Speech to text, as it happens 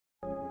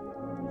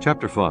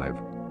Chapter 5.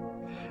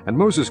 And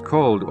Moses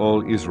called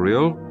all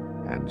Israel,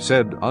 and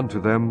said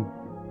unto them,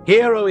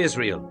 Hear, O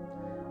Israel,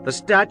 the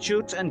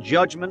statutes and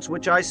judgments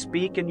which I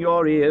speak in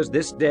your ears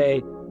this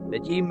day,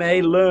 that ye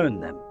may learn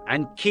them,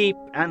 and keep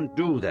and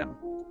do them.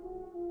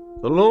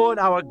 The Lord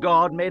our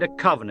God made a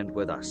covenant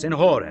with us in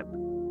Horeb.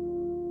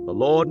 The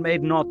Lord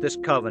made not this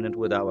covenant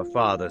with our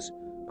fathers,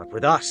 but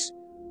with us,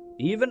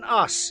 even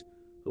us,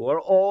 who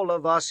are all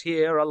of us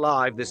here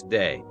alive this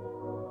day.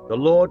 The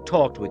Lord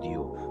talked with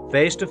you,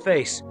 face to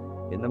face,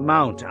 in the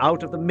mount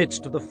out of the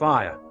midst of the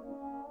fire.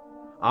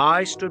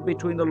 I stood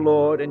between the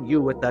Lord and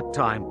you at that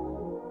time,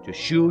 to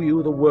shew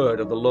you the word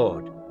of the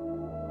Lord.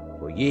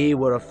 For ye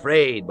were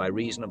afraid by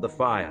reason of the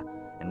fire,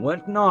 and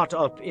went not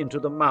up into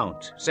the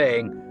mount,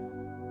 saying,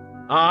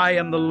 I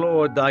am the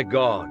Lord thy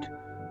God,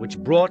 which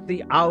brought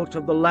thee out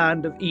of the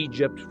land of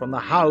Egypt from the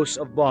house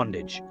of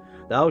bondage.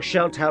 Thou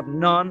shalt have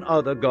none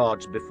other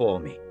gods before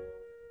me.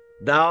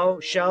 Thou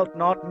shalt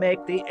not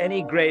make thee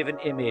any graven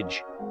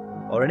image,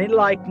 or any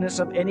likeness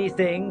of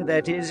anything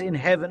that is in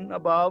heaven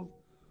above,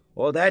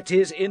 or that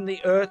is in the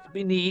earth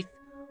beneath,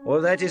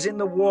 or that is in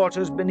the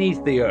waters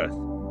beneath the earth.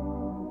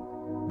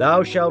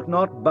 Thou shalt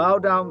not bow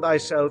down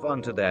thyself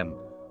unto them,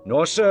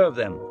 nor serve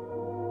them.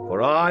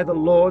 For I, the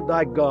Lord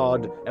thy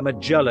God, am a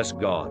jealous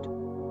God,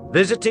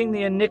 visiting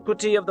the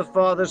iniquity of the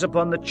fathers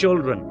upon the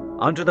children,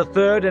 unto the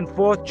third and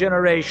fourth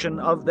generation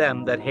of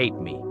them that hate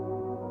me,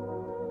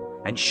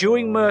 and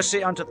shewing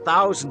mercy unto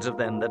thousands of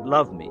them that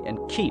love me,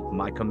 and keep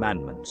my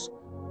commandments.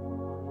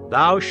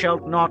 Thou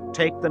shalt not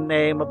take the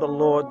name of the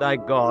Lord thy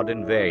God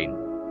in vain,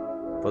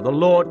 for the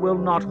Lord will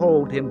not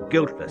hold him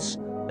guiltless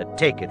that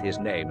taketh his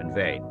name in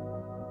vain.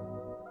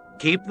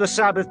 Keep the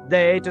Sabbath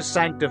day to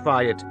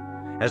sanctify it,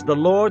 as the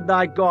Lord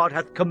thy God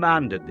hath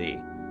commanded thee.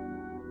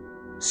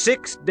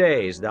 6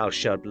 days thou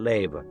shalt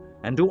labor,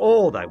 and do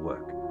all thy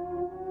work.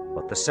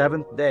 But the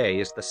 7th day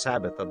is the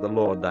Sabbath of the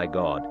Lord thy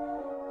God.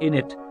 In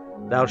it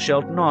thou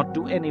shalt not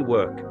do any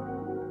work,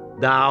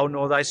 thou,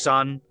 nor thy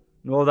son,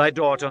 nor thy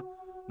daughter,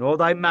 nor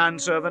thy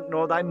manservant,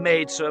 nor thy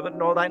maidservant,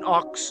 nor thine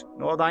ox,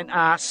 nor thine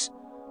ass,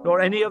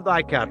 nor any of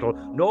thy cattle,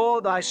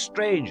 nor thy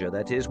stranger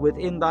that is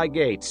within thy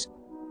gates,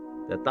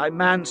 that thy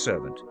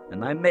manservant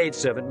and thy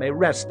maidservant may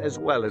rest as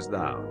well as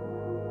thou.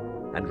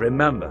 And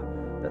remember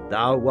that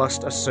thou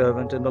wast a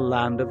servant in the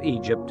land of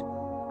Egypt,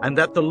 and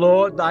that the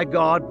Lord thy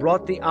God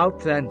brought thee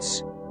out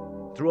thence,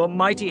 through a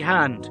mighty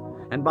hand,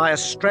 and by a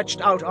stretched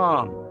out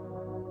arm.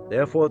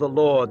 Therefore the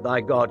Lord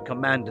thy God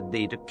commanded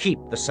thee to keep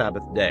the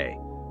Sabbath day.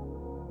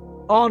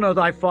 Honor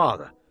thy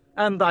father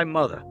and thy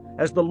mother,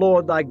 as the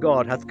Lord thy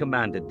God hath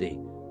commanded thee,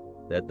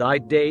 that thy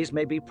days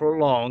may be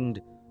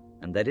prolonged,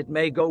 and that it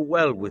may go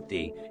well with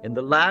thee in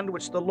the land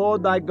which the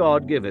Lord thy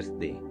God giveth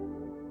thee.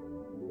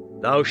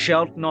 Thou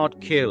shalt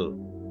not kill,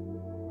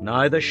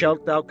 neither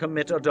shalt thou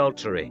commit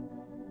adultery,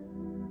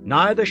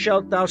 neither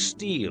shalt thou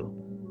steal,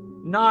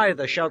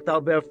 neither shalt thou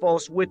bear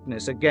false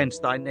witness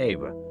against thy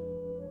neighbor.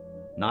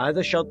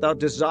 Neither shalt thou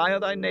desire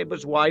thy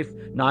neighbor's wife,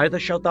 neither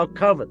shalt thou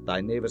covet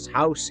thy neighbor's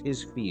house,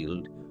 his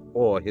field,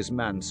 or his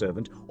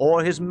manservant,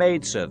 or his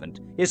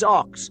maidservant, his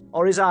ox,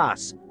 or his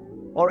ass,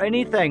 or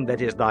anything that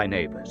is thy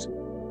neighbor's.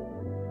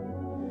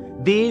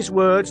 These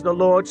words the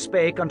Lord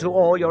spake unto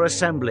all your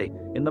assembly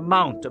in the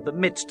mount of the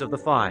midst of the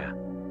fire,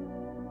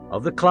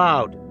 of the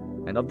cloud,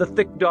 and of the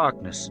thick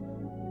darkness,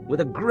 with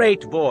a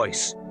great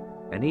voice,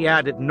 and he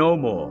added no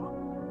more.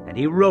 And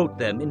he wrote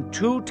them in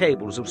 2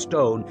 tables of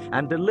stone,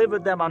 and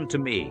delivered them unto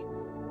me.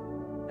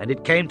 And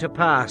it came to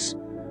pass,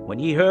 when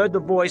ye heard the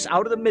voice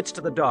out of the midst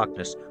of the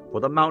darkness,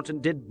 for the mountain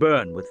did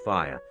burn with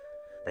fire,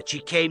 that ye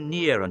came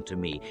near unto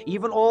me,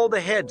 even all the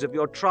heads of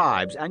your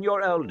tribes and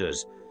your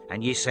elders,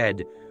 and ye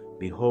said,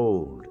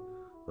 Behold,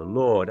 the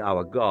Lord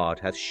our God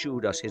hath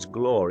shewed us his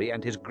glory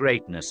and his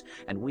greatness,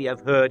 and we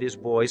have heard his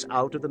voice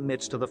out of the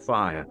midst of the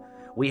fire.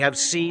 We have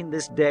seen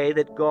this day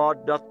that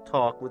God doth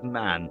talk with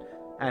man,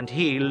 and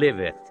he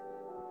liveth.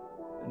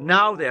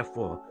 Now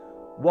therefore,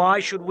 why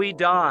should we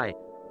die?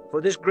 For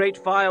this great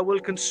fire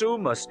will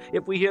consume us,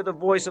 if we hear the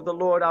voice of the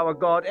Lord our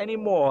God any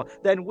more,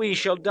 then we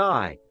shall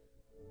die.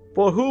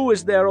 For who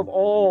is there of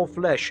all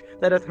flesh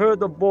that hath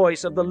heard the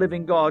voice of the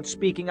living God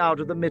speaking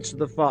out of the midst of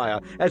the fire,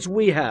 as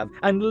we have,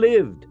 and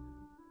lived?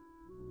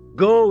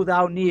 Go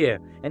thou near,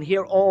 and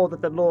hear all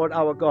that the Lord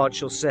our God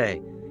shall say,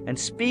 and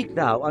speak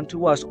thou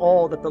unto us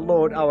all that the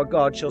Lord our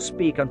God shall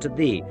speak unto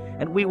thee,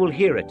 and we will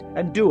hear it,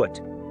 and do it.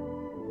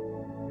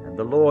 And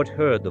the Lord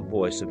heard the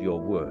voice of your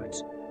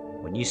words,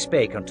 when ye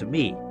spake unto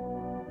me.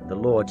 And the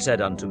Lord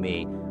said unto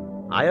me,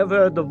 I have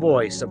heard the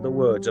voice of the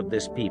words of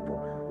this people,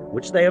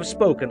 which they have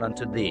spoken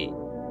unto thee.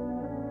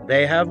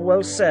 They have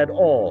well said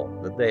all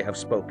that they have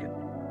spoken.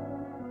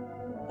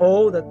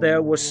 Oh, that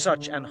there were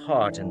such an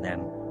heart in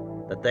them,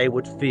 that they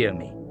would fear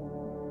me,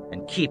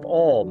 and keep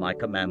all my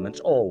commandments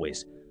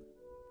always,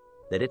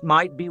 that it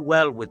might be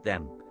well with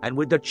them, and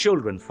with their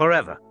children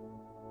forever.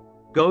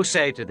 Go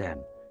say to them,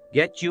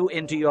 Get you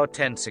into your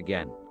tents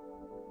again.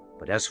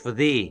 But as for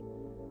thee,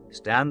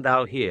 stand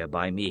thou here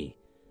by me,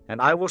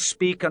 and I will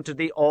speak unto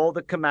thee all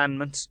the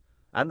commandments,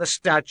 and the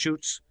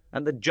statutes,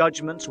 and the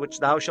judgments which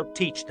thou shalt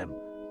teach them,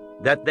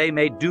 that they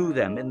may do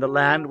them in the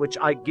land which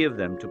I give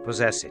them to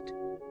possess it.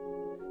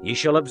 Ye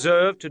shall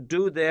observe to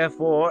do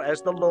therefore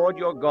as the Lord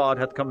your God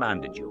hath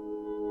commanded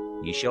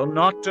you. Ye shall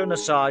not turn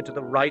aside to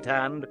the right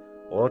hand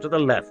or to the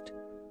left.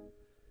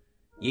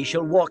 Ye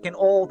shall walk in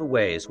all the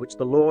ways which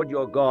the Lord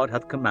your God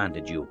hath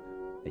commanded you,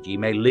 that ye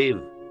may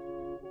live,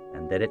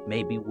 and that it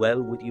may be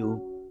well with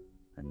you,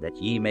 and that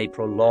ye may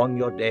prolong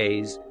your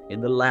days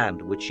in the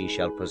land which ye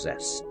shall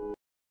possess.